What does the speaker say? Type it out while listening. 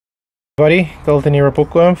Everybody, Golden Era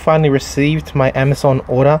Bookworm finally received my Amazon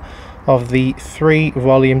order of the 3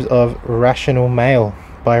 volumes of Rational Male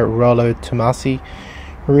by Rollo Tomassi.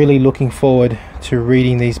 Really looking forward to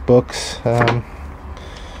reading these books.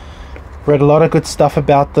 Read a lot of good stuff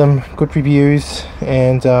about them, good reviews,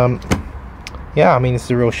 and yeah, I mean,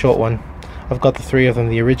 it's a real short one. I've got the 3 of them: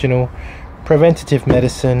 the original, Preventative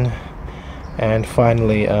Medicine, and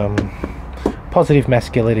finally Positive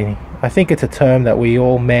Masculinity. I think it's a term that we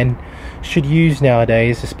all men should use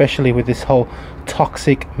nowadays, especially with this whole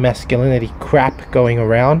toxic masculinity crap going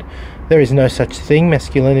around. There is no such thing.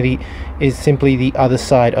 Masculinity is simply the other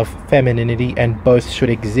side of femininity, and both should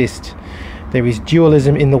exist. There is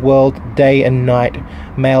dualism in the world, day and night,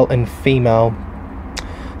 male and female,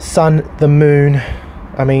 sun, the moon.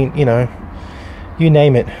 I mean, you know, you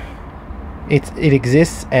name it. It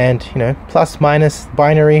exists, and you know, plus, minus,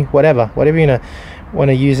 binary, whatever you want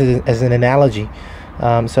to use it as an analogy.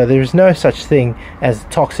 So there is no such thing as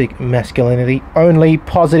toxic masculinity, only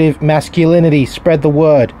positive masculinity. Spread the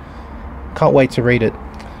word. Can't wait to read it.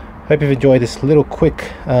 Hope you've enjoyed this little quick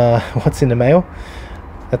what's in the mail.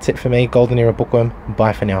 That's it for me, Golden Era Bookworm.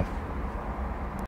 Bye for now.